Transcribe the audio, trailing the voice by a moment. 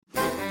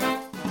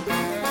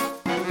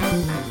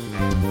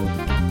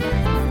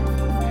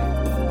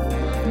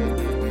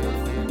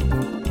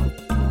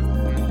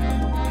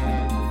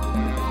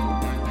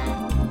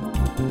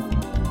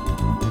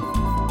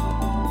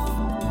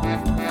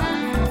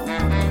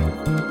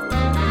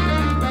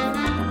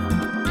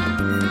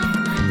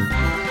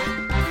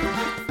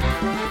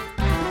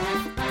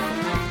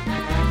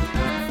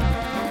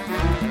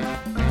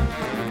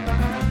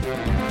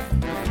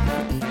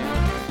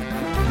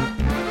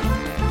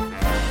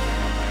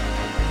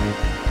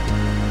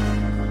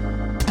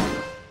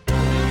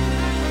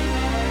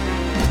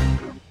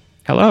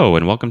Hello,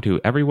 and welcome to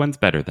Everyone's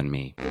Better Than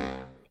Me,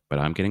 but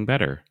I'm Getting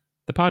Better,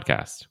 the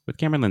podcast with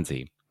Cameron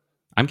Lindsay.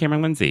 I'm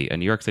Cameron Lindsay, a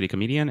New York City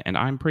comedian, and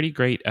I'm pretty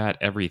great at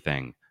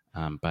everything,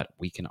 but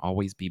we can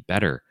always be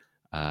better.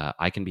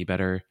 I can be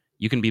better,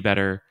 you can be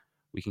better,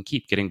 we can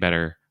keep getting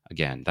better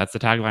again. That's the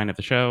tagline of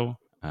the show.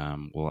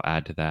 We'll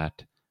add to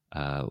that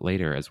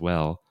later as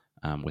well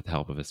with the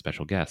help of a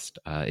special guest.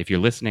 If you're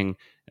listening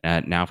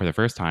now for the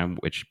first time,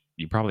 which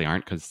you probably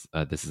aren't because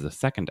this is the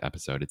second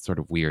episode, it's sort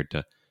of weird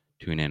to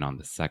tune in on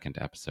the second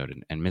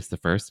episode and miss the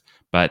first.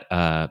 But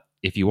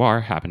if you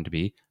happen to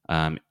be,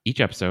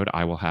 each episode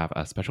I will have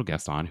a special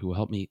guest on who will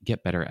help me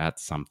get better at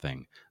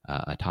something,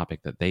 a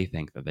topic that they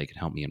think that they can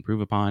help me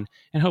improve upon,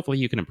 and hopefully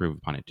you can improve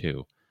upon it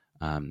too.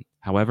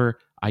 However,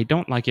 I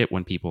don't like it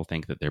when people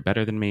think that they're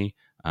better than me.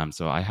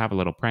 So I have a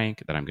little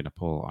prank that I'm going to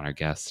pull on our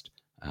guest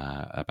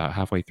about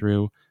halfway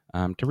through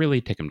to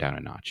really take him down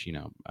a notch,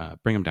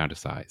 bring him down to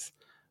size.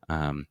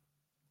 Um,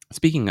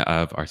 Speaking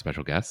of our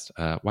special guest,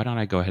 why don't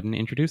I go ahead and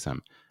introduce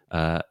him?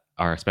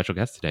 Our special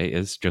guest today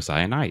is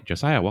Josiah Knight.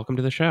 Josiah, welcome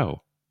to the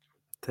show.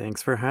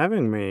 Thanks for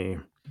having me.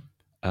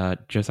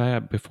 Josiah,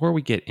 before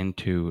we get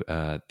into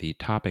the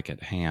topic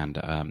at hand,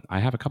 I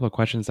have a couple of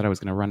questions that I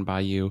was going to run by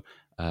you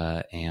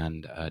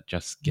and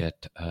just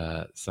get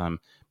some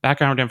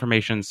background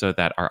information so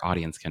that our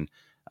audience can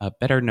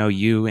better know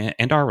you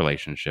and our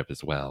relationship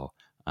as well.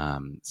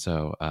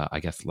 So I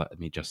guess let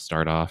me just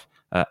start off.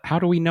 How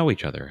do we know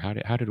each other?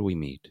 How did we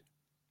meet?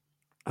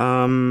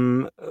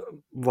 Um,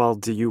 well,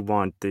 do you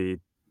want the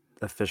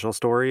official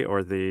story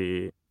or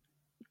the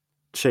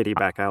shady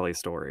back alley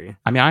story?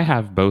 I mean, I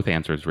have both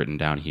answers written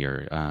down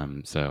here,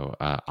 so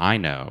I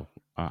know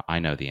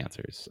the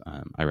answers.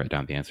 I wrote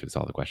down the answers to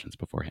all the questions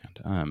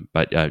beforehand.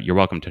 But you're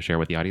welcome to share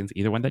with the audience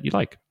either one that you'd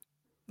like.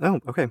 Oh,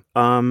 okay.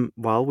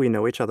 Well, we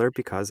know each other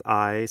because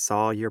I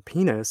saw your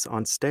penis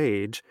on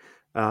stage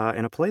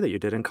in a play that you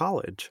did in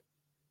college.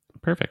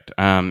 Perfect.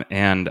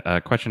 And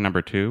question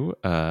number two: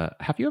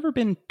 have you ever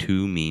been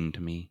too mean to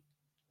me?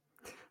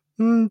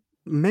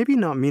 Maybe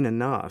not mean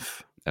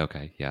enough.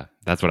 Okay, yeah,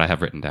 that's what I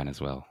have written down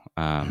as well.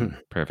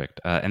 Perfect.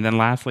 And then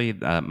lastly,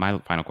 my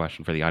final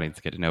question for the audience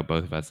to get to know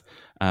both of us.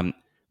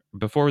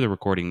 Before the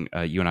recording,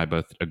 you and I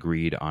both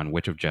agreed on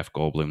which of Jeff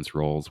Goldblum's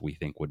roles we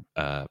think would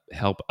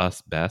help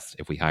us best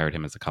if we hired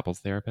him as a couples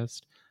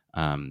therapist.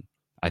 Um,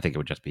 I think it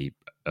would just be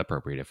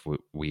appropriate if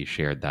we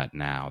shared that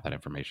now, that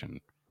information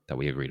that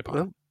we agreed upon.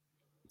 Well,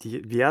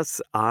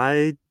 yes,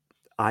 I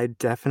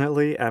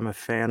definitely am a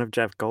fan of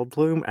Jeff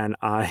Goldblum, and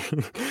I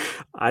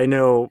I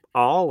know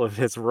all of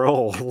his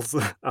roles,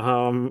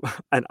 and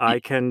Y- I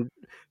can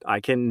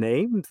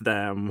name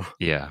them.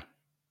 Yeah,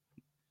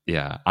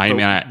 yeah. I But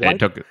mean,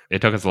 why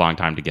it took us a long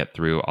time to get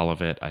through all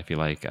of it. I feel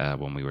like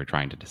when we were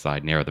trying to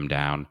decide, narrow them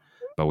down,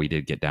 but we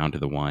did get down to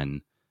the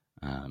one.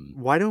 Um,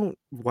 why don't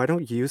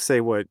you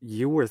say what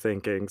you were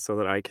thinking so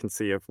that I can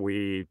see if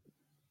we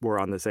were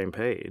on the same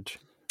page?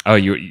 oh,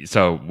 you.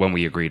 So when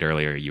we agreed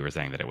earlier, you were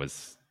saying that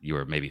you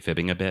were maybe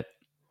fibbing a bit.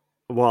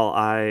 Well,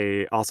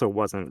 I also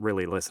wasn't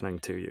really listening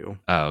to you.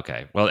 Oh,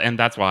 okay. Well, and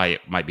that's why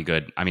it might be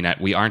good. I mean,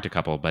 we aren't a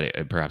couple, but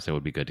perhaps it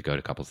would be good to go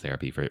to couples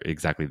therapy for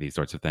exactly these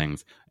sorts of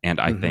things.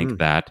 And I think Mhm.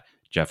 that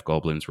Jeff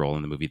Goldblum's role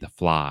in the movie The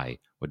Fly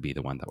would be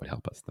the one that would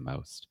help us the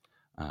most.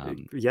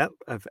 Um, Yep,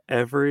 of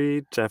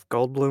every Jeff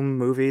Goldblum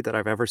movie that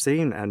I've ever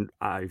seen, and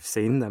I've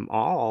seen them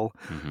all,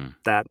 mhm.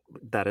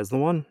 that is the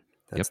one.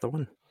 Yep. That's the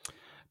one.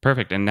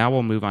 Perfect. And now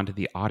we'll move on to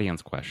the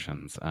audience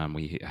questions.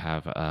 We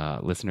have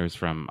listeners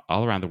from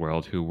all around the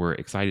world who were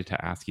excited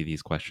to ask you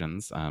these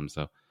questions.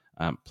 So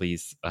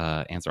please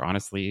answer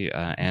honestly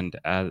and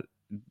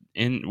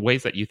in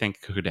ways that you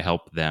think could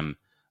help them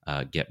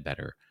get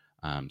better.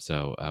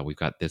 So we've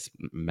got this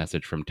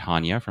message from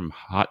Tanya from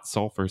Hot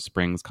Sulphur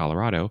Springs,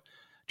 Colorado.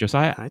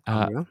 Josiah, Hi,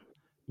 Tanya.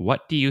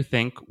 what do you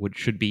think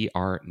should be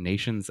our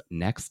nation's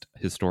next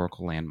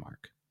historical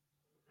landmark?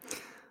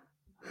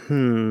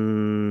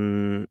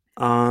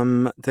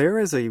 There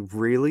is a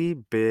really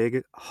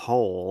big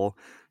hole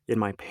in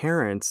my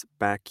parents'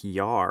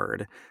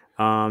 backyard.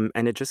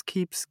 And it just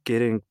keeps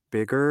getting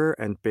bigger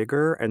and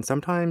bigger, and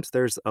sometimes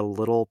there's a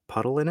little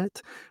puddle in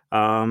it.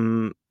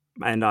 Um,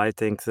 and I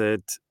think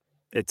that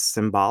it's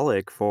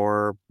symbolic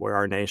for where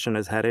our nation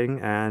is heading,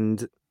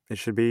 and it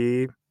should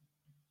be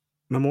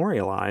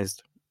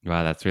memorialized.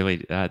 Wow, that's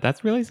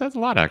really says a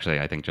lot. Actually,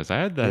 I think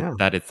Josiah Yeah.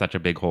 that it's such a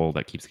big hole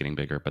that keeps getting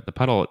bigger, but the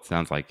puddle it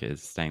sounds like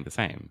is staying the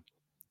same.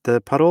 The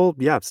puddle,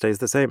 yeah, stays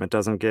the same. It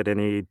doesn't get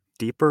any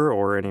deeper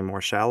or any more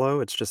shallow.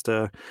 It's just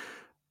a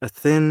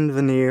thin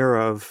veneer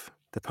of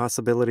the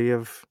possibility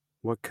of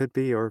what could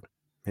be or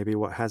maybe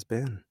what has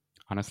been.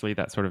 Honestly,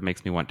 that sort of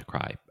makes me want to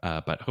cry.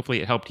 But hopefully,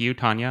 it helped you,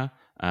 Tanya.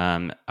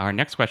 Our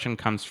next question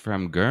comes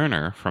from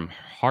Gerner from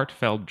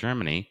Hartfeld,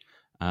 Germany.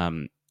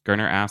 Gerner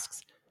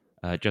asks,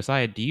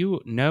 Josiah, do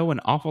you know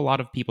an awful lot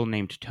of people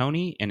named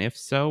Tony? And if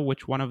so,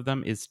 which one of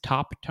them is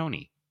top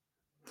Tony?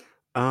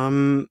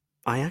 Um,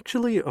 I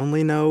actually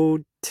only know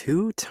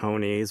two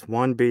Tonys,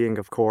 one being,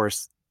 of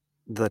course,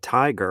 the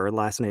Tiger,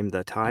 last name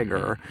the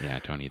Tiger. Yeah,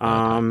 Tony the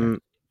Tiger. Um,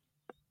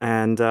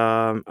 and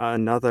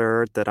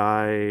another that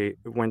I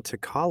went to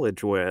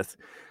college with.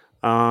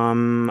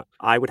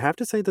 I would have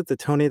to say that the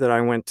Tony that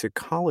I went to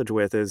college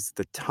with is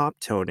the top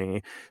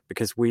Tony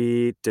because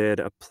we did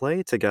a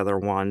play together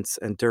once,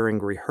 and during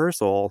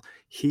rehearsal,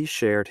 he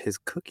shared his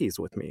cookies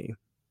with me.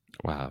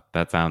 Wow,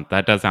 that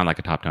does sound like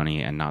a top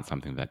Tony and not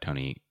something that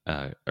Tony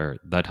or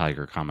the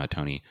Tiger, comma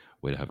Tony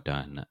would have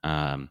done.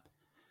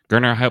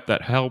 Gerner, I hope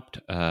that helped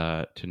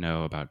to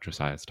know about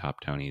Josiah's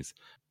top Tonys.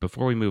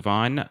 Before we move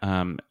on,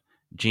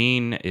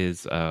 Gene,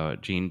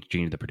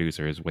 the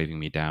producer, is waving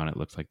me down. It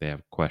looks like they have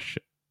a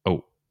question.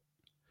 Oh,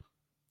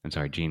 I'm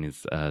sorry. Gene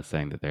is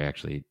saying that they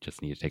actually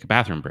just need to take a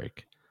bathroom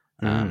break.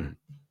 Mm.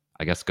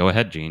 I guess go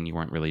ahead, Gene. You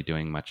weren't really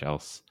doing much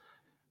else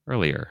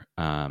earlier.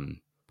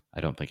 I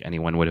don't think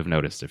anyone would have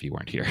noticed if you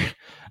weren't here.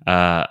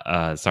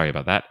 Sorry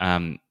about that.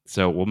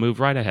 So we'll move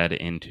right ahead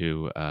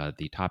into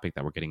the topic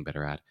that we're getting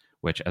better at,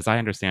 which, as I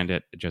understand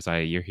it,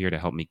 Josiah, you're here to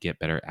help me get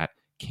better at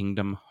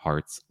Kingdom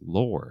Hearts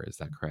lore. Is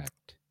that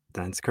correct?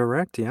 That's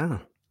correct, yeah.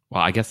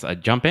 Well, I guess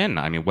jump in.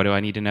 I mean, what do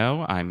I need to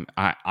know?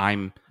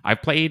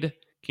 I've played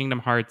Kingdom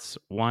Hearts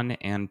 1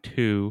 and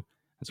 2,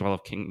 as well as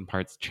Kingdom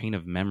Hearts Chain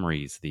of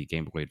Memories, the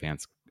Game Boy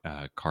Advance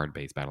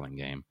card-based battling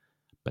game.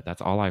 But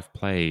that's all I've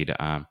played.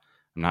 I'm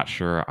not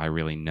sure I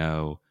really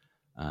know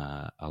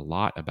a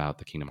lot about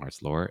the Kingdom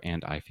Hearts lore,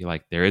 and I feel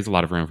like there is a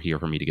lot of room here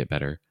for me to get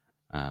better.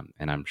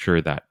 And I'm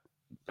sure that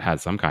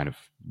has some kind of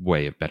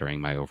way of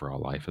bettering my overall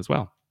life as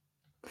well.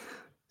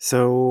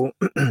 So,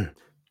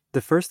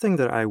 the first thing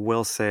that I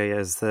will say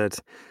is that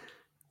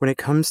when it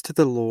comes to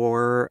the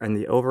lore and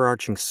the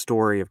overarching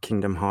story of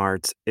Kingdom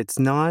Hearts, it's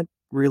not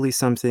really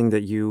something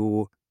that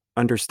you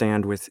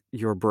understand with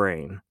your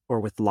brain or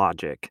with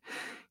logic.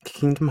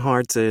 Kingdom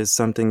Hearts is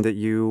something that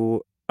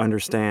you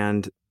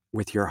understand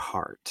with your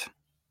heart,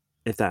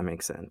 if that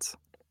makes sense.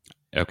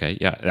 Okay,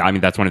 yeah. I mean,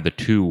 that's one of the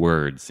two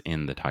words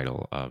in the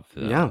title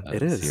Yeah, of it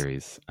the is.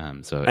 series.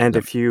 So And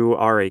if you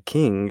are a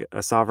king,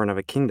 a sovereign of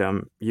a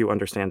kingdom, you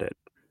understand it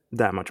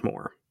that much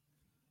more.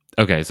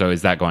 okay, so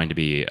is that going to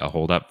be a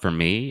holdup for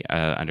me,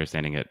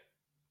 understanding it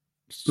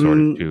sort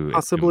of to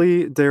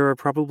Possibly, there are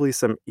probably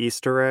some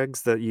Easter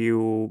eggs that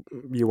you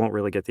won't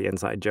really get the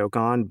inside joke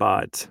on,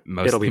 but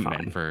it'll mostly be meant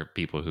fine. for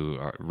people who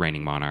are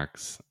reigning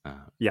monarchs?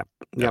 Yep,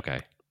 yep,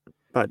 Okay,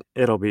 but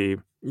it'll be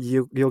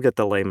you'll get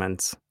the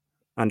layman's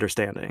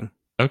understanding.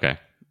 okay.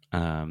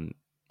 Um,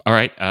 all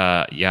right.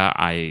 Yeah,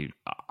 I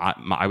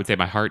would say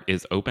my heart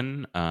is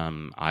open.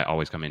 I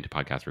always come into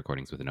podcast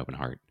recordings with an open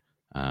heart.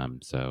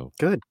 So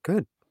Good,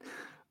 good.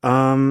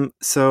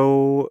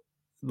 So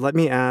let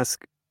me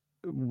ask,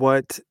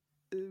 what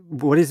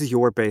what is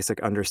your basic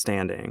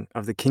understanding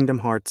of the Kingdom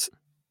Hearts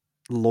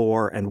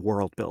lore and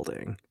world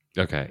building?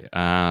 okay.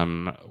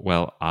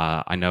 Well,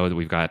 I know that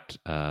we've got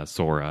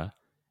Sora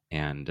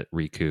and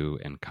Riku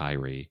and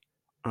Kairi,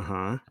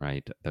 Uh-huh.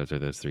 right? Those are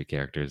those three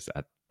characters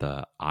at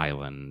the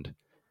island.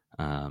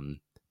 Um,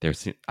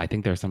 I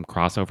think there's some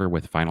crossover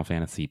with Final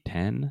Fantasy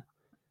X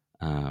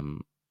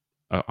um,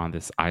 on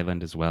this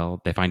island as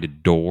well. They find a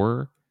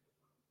door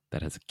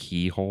that has a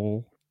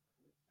keyhole.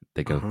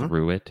 They go Uh-huh.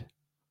 through it.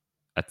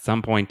 At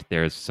some point,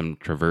 there's some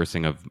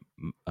traversing of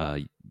uh,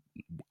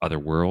 other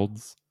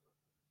worlds.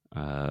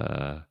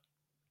 Uh,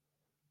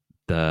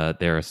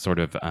 there are sort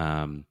of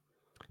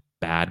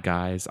bad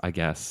guys, I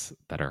guess,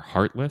 that are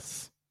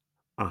heartless.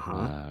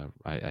 Uh-huh.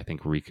 I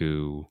think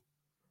Riku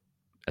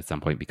at some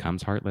point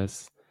becomes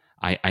heartless.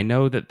 I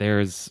know that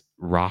there's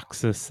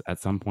Roxas at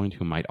some point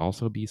who might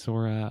also be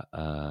Sora,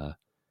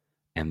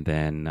 and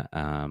then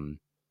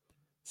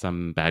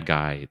some bad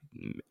guy.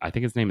 I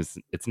think his name is.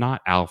 It's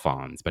not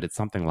Alphonse, but it's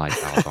something like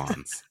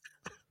Alphonse.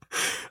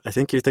 I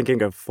think you're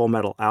thinking of Full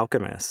Metal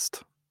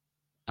Alchemist.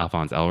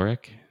 Alphonse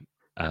Elric.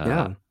 Uh,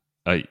 Yeah,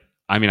 I,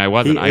 I mean, I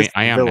wasn't. he is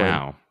I the am villain.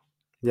 now.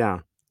 Yeah.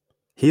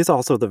 He's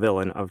also the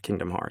villain of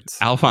Kingdom Hearts,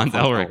 Alphonse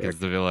Alphonse Elric Elric. is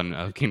the villain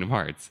of Kingdom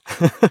Hearts.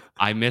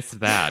 I missed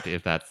that.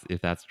 If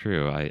that's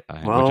true, which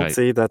Well, I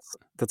see, that's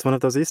one of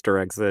those Easter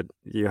eggs that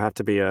you have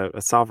to be a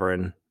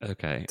sovereign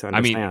okay. to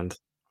understand.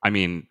 I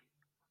mean,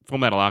 Full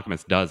Metal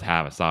Alchemist does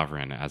have a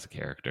sovereign as a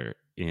character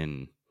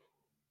in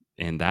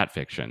that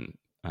fiction.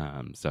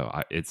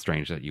 It's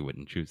strange that you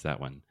wouldn't choose that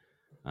one.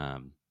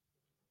 Um,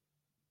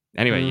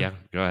 anyway, Mm. yeah,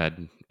 go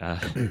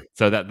ahead.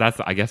 So that's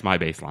I guess my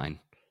baseline.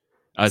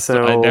 There's So,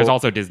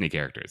 also Disney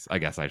characters. I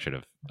guess I should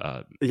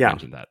have yeah,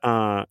 mentioned that.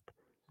 uh,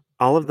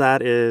 all of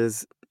that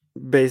is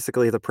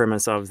basically the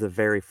premise of the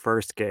very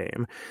first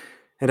game,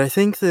 and I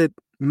think that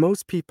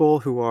most people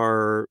who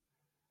are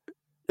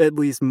at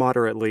least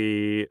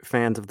moderately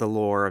fans of the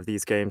lore of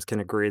these games can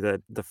agree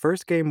that the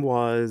first game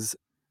was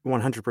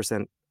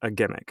 100% a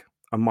gimmick,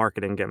 a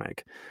marketing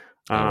gimmick,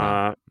 Oh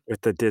wow. with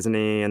the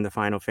Disney and the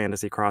Final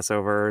Fantasy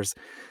crossovers.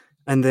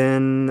 And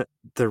then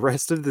the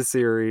rest of the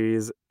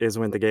series is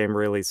when the game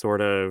really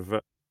sort of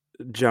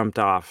jumped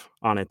off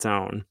on its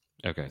own.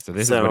 Okay, so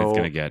this is when it's going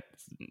So, to get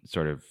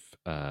sort of.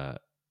 Uh,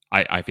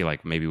 I feel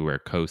like maybe we're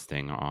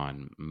coasting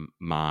on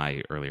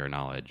my earlier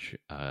knowledge,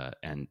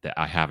 and that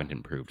I haven't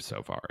improved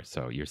so far.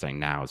 So you're saying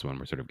now is when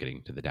we're sort of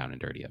getting to the down and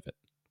dirty of it.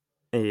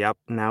 Yep,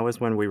 now is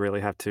when we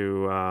really have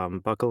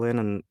to buckle in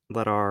and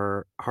let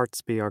our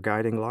hearts be our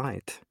guiding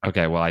light.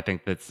 Okay, well, I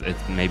think it's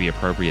maybe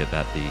appropriate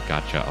that the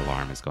gotcha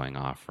alarm is going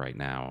off right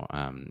now.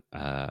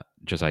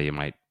 Josiah, you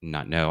might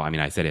not know. I mean,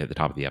 I said it at the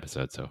top of the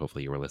episode, so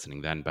hopefully you were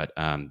listening then. But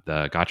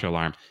the gotcha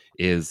alarm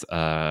is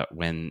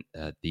when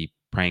the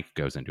prank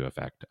goes into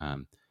effect.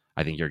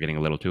 I think you're getting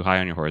a little too high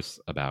on your horse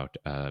about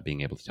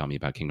being able to tell me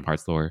about Kingdom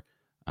Hearts lore,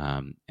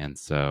 and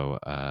so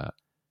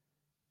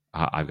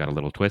I've got a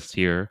little twist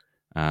here.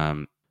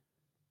 Um,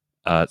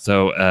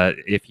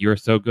 if you're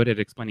so good at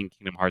explaining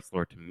Kingdom Hearts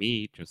lore to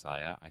me,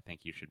 Josiah, I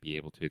think you should be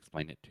able to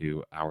explain it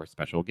to our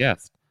special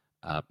guest,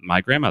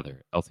 my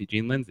grandmother, Elsie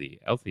Jean Lindsay.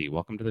 Elsie,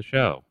 welcome to the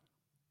show.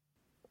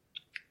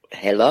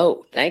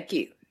 Hello, thank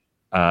you.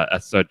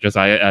 So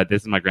Josiah,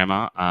 this is my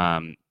grandma.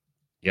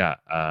 Yeah,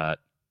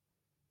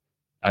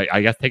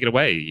 I guess take it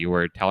away. You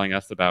were telling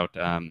us about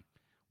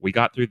we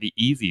got through the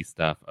easy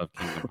stuff of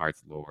Kingdom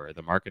Hearts lore,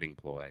 the marketing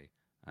ploy.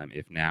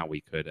 If now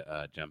we could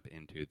jump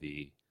into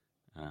the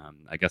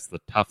I guess the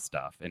tough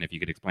stuff, and if you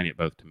could explain it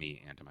both to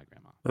me and to my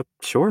grandma.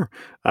 Sure.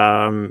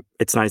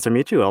 It's nice to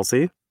meet you,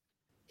 Elsie.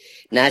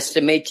 Nice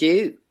to meet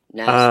you.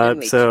 Nice to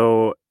meet you.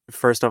 So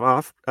first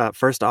off,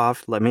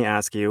 let me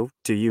ask you: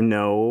 do you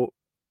know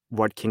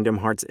what Kingdom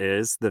Hearts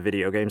is, the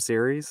video game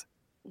series?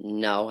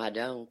 No, I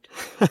don't.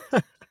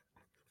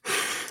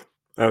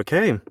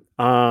 Okay.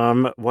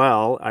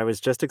 Well, I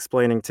was just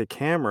explaining to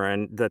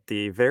Cameron that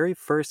the very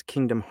first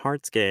Kingdom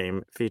Hearts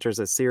game features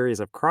a series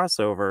of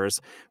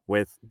crossovers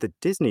with the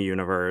Disney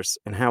universe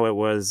and how it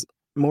was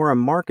more a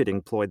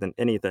marketing ploy than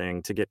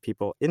anything to get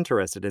people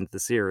interested in the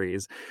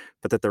series,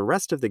 but that the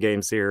rest of the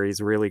game series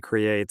really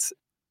creates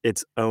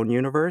its own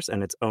universe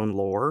and its own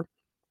lore.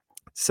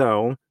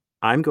 So,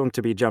 I'm going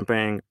to be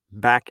jumping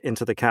back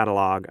into the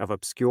catalog of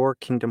obscure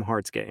Kingdom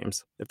Hearts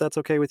games, if that's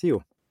okay with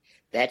you.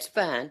 That's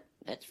fine.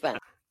 That's fine.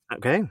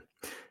 Okay.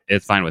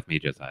 It's fine with me,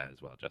 Josiah,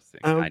 as well. Just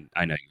Oh.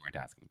 I know you weren't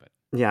asking, but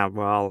Yeah,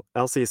 well,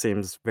 Elsie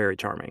seems very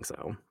charming,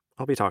 so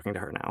I'll be talking to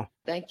her now.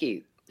 Thank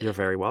you. You're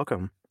very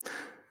welcome.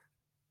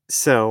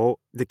 So,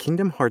 the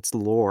Kingdom Hearts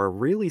lore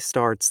really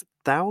starts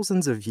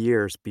thousands of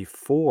years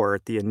before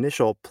the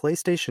initial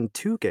PlayStation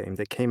 2 game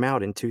that came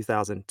out in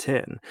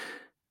 2010.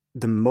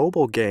 The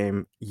mobile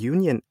game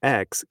Union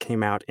X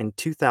came out in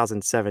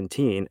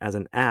 2017 as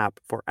an app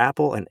for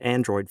Apple and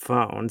Android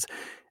phones,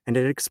 and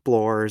it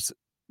explores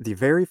the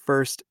very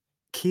first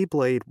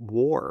Keyblade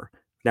War.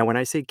 Now, when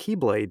I say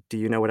Keyblade, do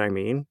you know what I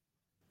mean?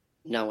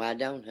 No, I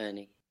don't,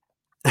 honey.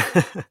 A I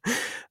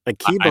know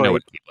Keyblade.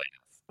 what Keyblade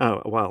is.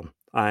 Oh, well,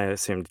 I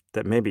assumed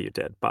that maybe you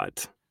did,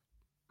 but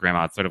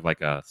Grandma, it's sort of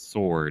like a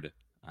sword,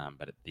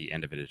 but at the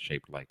end of it is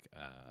shaped like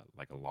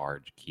a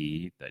large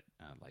key that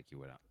like you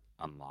would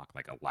unlock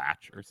like a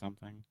latch or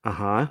something.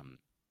 uh-huh. And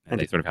And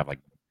they sort of have like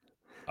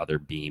other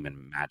beam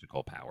and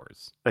magical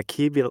powers. a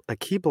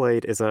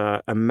Keyblade is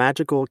a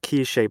magical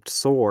key-shaped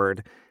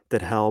sword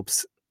that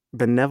helps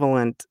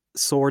benevolent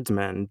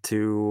swordsmen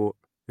to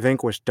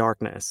vanquish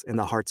darkness in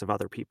the hearts of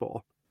other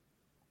people.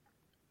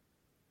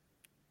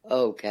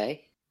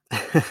 Okay.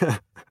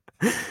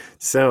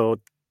 So,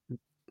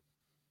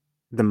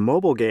 the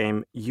mobile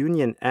game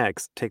Union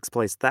X takes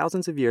place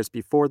thousands of years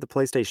before the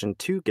PlayStation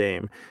 2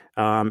 game,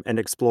 and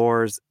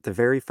explores the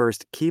very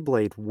first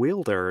Keyblade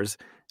wielders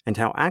and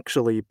how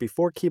actually,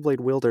 before Keyblade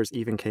wielders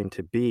even came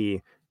to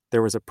be,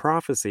 there was a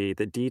prophecy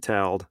that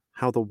detailed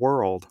how the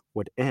world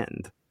would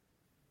end.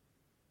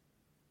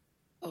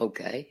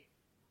 Okay.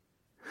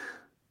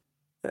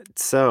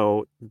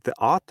 So, the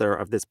author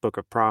of this book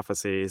of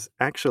prophecies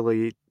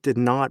actually did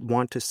not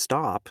want to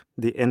stop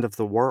the end of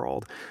the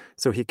world.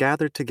 So, he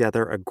gathered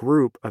together a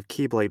group of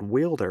Keyblade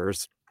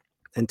wielders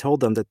and told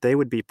them that they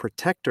would be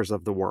protectors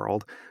of the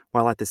world,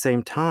 while at the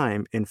same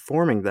time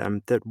informing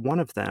them that one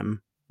of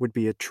them would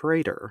be a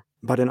traitor.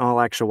 But in all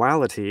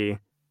actuality,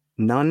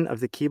 none of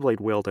the Keyblade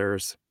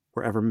wielders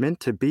were ever meant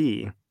to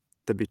be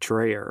the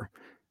betrayer.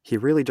 He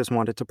really just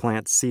wanted to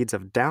plant seeds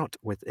of doubt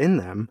within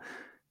them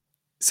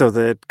so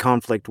that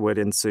conflict would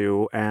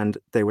ensue and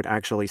they would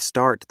actually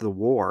start the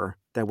war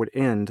that would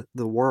end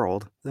the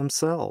world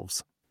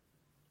themselves.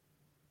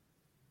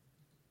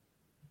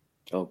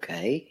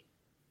 Okay.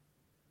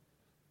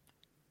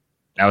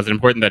 Now, is it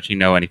important that she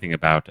know anything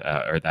about,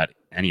 or that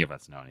any of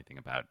us know anything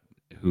about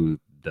who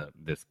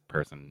this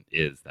person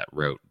is that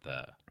wrote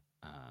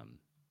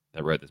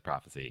this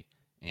prophecy,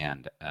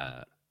 and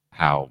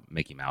how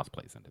Mickey Mouse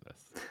plays into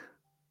this?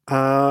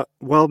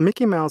 Well,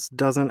 Mickey Mouse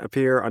doesn't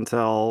appear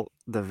until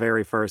the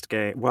very first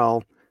game.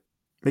 Well,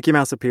 Mickey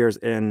Mouse appears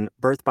in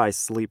Birth by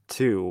Sleep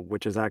 2,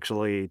 which is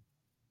actually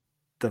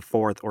the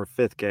fourth or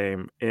fifth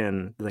game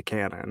in the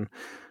canon.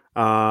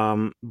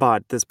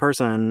 But this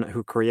person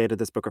who created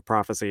this book of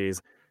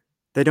prophecies,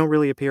 they don't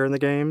really appear in the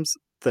games.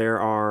 There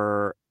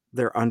are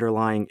their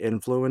underlying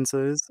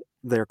influences.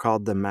 They're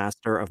called the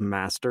Master of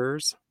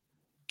Masters.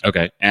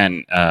 Okay,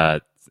 and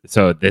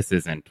so this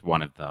isn't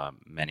one of the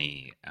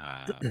many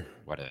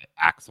what are they,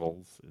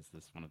 Axels? Is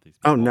this one of these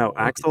people? Oh no,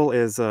 Axel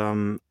is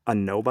a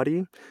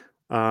nobody.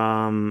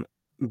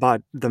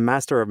 But the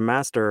Master of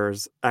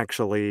Masters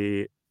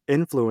actually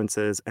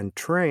influences and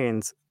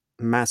trains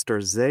Master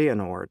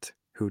Xehanort,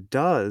 who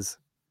does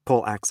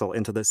pull Axel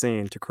into the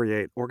scene to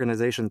create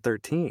Organization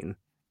 13.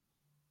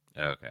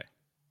 Okay.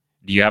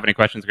 Do you have any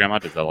questions, Grandma?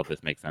 Does all of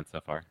this make sense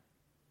so far?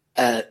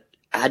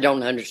 I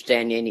don't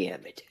understand any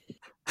of it.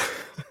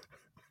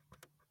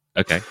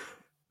 Okay.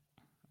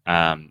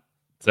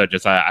 So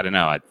just I don't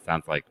know. It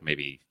sounds like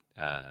maybe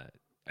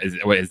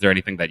is there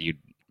anything that you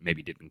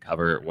maybe didn't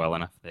cover well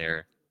enough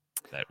there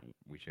that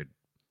we should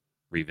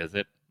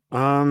revisit?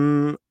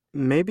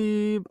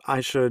 Maybe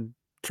I should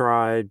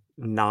try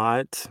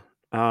not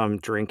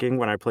drinking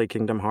when I play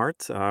Kingdom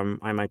Hearts.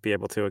 I might be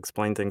able to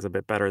explain things a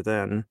bit better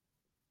then.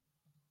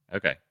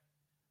 Okay.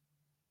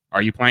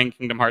 Are you playing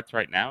Kingdom Hearts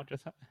right now,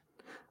 Josiah?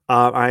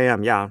 I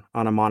am, yeah,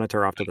 on a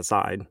monitor off to the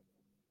side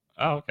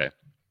Oh, okay.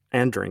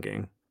 and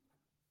drinking.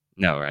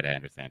 No, right, I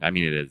understand. I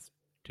mean, it is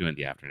 2 in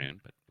the afternoon,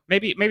 but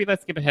maybe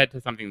let's skip ahead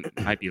to something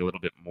that might be a little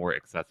bit more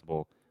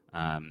accessible.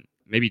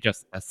 Maybe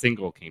just a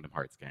single Kingdom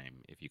Hearts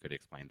game, if you could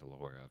explain the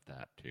lore of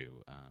that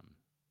to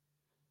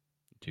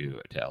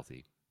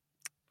Elsie.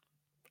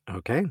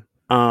 Okay.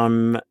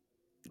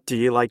 Do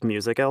you like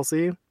music,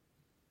 Elsie?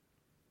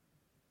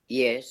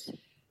 Yes.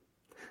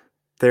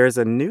 There's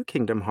a new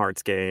Kingdom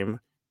Hearts game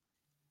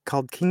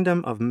called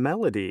Kingdom of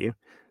Melody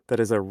that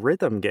is a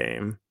rhythm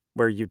game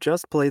where you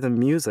just play the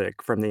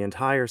music from the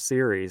entire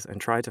series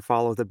and try to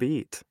follow the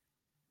beat.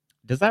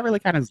 Does that really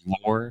count as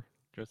lore,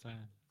 Josiah?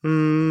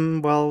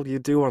 Well, you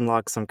do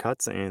unlock some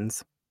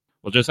cutscenes.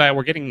 Well, Josiah,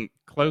 we're getting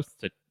close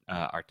to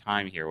our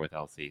time here with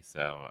Elsie,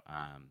 so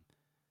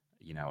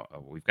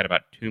we've got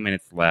about 2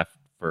 minutes left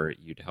for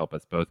you to help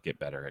us both get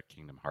better at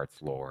Kingdom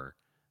Hearts lore.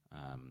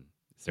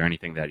 Is there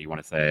anything that you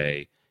want to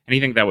say?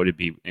 Anything that would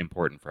be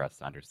important for us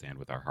to understand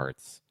with our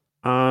hearts?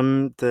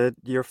 That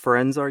your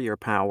friends are your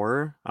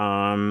power,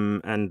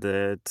 and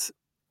that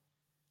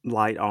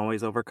light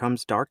always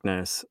overcomes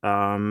darkness.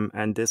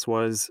 And this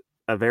was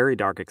a very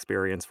dark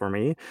experience for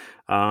me.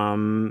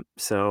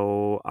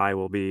 So I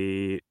will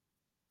be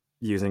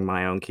using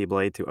my own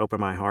Keyblade to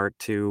open my heart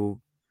to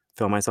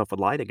fill myself with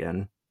light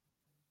again.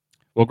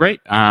 Well,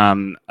 great.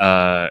 Grandma,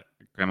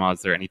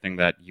 is there anything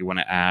that you want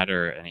to add,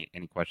 or any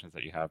questions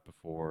that you have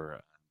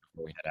before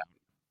we head out?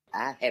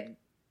 I have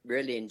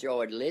really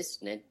enjoyed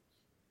listening,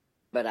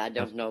 but I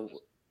don't know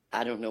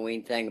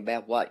anything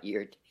about what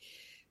you're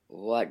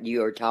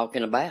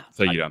talking about.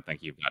 So you don't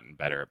think you've gotten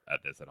better at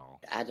this at all?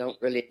 I don't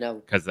really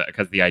know. Because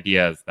the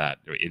idea is that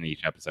in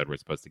each episode we're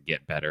supposed to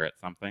get better at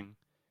something,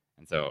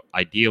 and so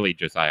ideally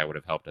Josiah would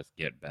have helped us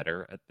get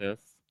better at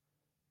this.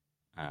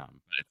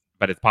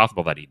 But it's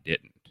possible that he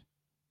didn't.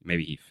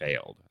 Maybe he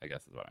failed, I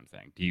guess is what I'm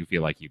saying. Do you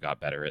feel like you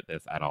got better at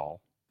this at all?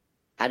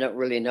 I don't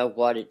really know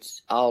what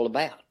it's all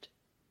about.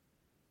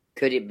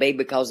 Could it be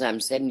because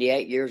I'm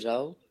 78 years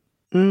old?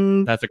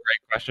 That's a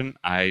great question.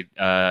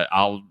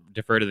 I'll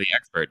defer to the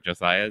expert.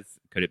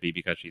 Could it be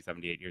because she's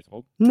 78 years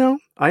old? No,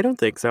 I don't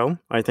think so.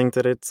 I think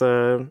that it's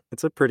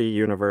a pretty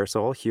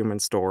universal human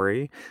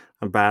story,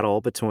 a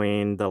battle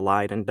between the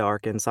light and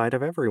dark inside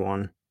of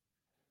everyone.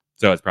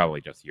 So it's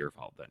probably just your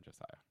fault then,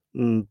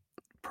 Josiah.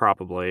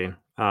 Probably.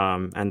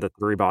 And the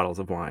 3 bottles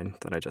of wine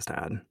that I just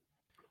had.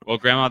 Well,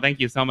 Grandma, thank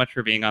you so much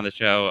for being on the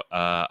show.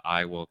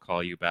 I will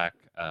call you back.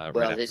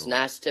 Well, it's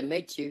nice to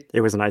meet you.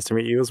 It was nice to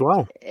meet you as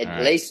well.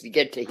 At least you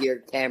get to hear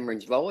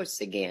Cameron's voice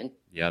again.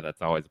 Yeah,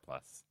 that's always a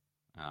plus.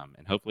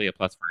 And hopefully a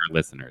plus for our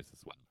listeners as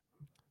well.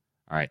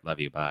 All right, love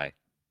you. Bye.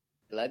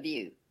 Love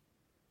you.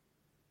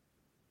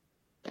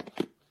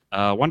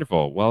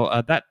 Wonderful.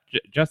 Well, that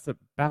just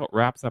about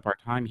wraps up our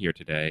time here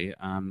today.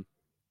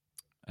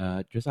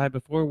 Josiah,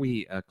 before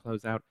we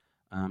close out,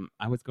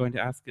 I was going to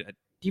ask, do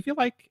you feel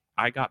like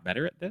I got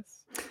better at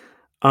this?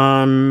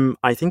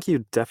 I think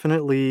you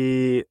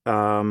definitely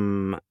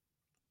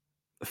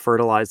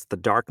fertilized the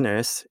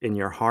darkness in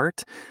your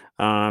heart.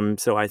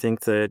 So I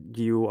think that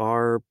you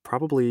are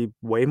probably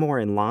way more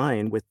in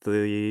line with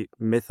the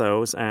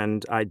mythos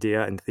and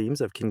idea and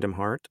themes of Kingdom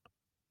Heart.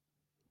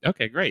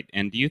 Okay, great.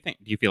 And do you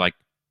feel like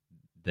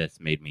this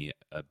made me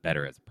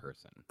better as a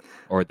person,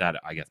 or that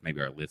I guess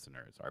maybe our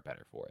listeners are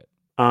better for it?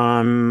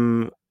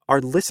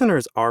 Our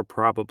listeners are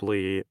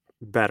probably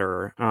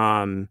better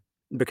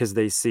because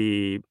they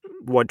see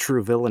what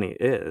true villainy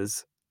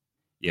is.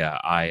 Yeah,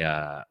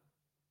 I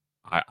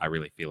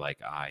really feel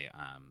like I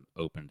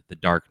opened the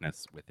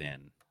darkness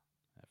within,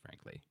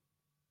 frankly,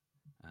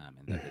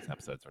 and that this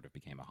episode sort of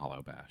became a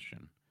hollow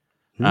bastion.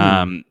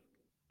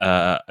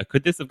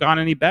 Could this have gone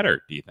any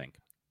better, do you think?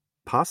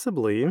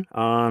 Possibly.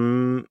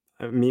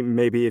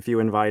 Maybe if you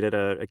invited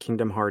a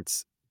Kingdom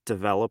Hearts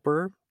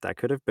developer, that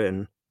could have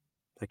been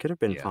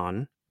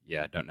fun.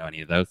 Yeah, don't know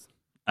any of those.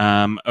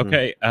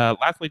 Okay.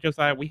 Lastly,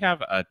 Josiah, we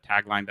have a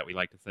tagline that we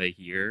like to say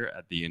here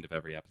at the end of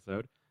every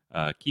episode.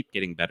 Keep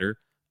getting better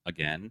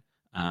again.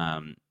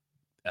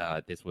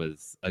 This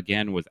was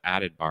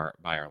added by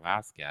our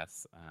last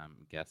guest.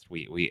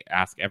 We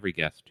ask every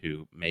guest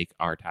to make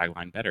our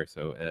tagline better.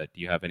 So, do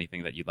you have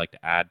anything that you'd like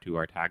to add to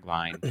our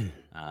tagline?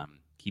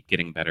 Keep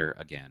getting better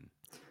again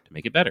to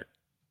make it better.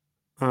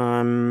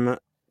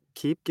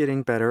 Keep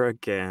getting better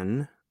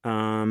again.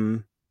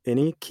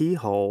 Any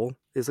keyhole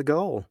is a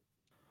goal.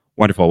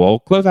 Wonderful. We'll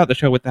close out the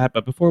show with that.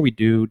 But before we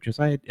do,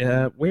 Josiah,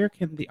 where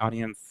can the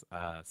audience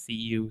see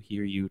you,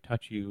 hear you,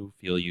 touch you,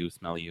 feel you,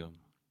 smell you?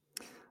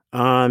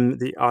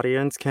 The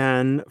audience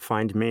can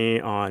find me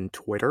on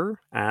Twitter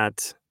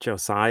at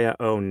Josiah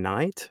O.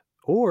 Knight,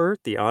 or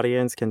the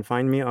audience can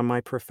find me on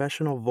my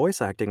professional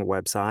voice acting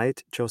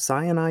website,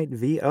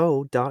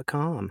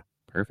 josiahknightvo.com.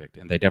 Perfect.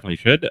 And they definitely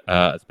should,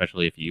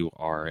 especially if you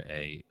are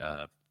a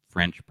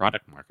French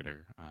product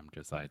marketer.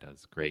 Josiah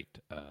does great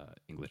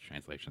English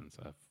translations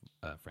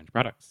of French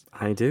products.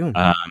 I do.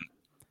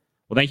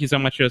 Well, thank you so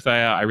much,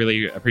 Josiah. I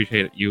really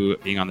appreciate you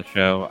being on the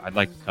show. I'd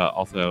like to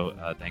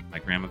also thank my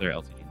grandmother,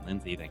 Elsie Jean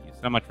Lindsay. Thank you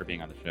so much for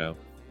being on the show.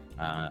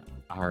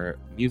 Our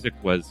music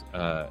was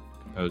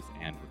composed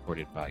and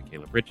recorded by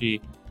Caleb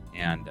Ritchie.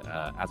 And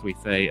as we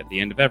say at the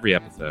end of every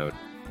episode,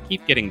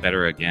 keep getting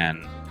better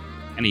again.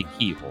 Any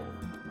keyhole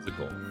is a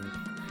goal.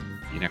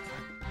 See you next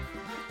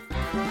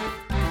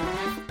time.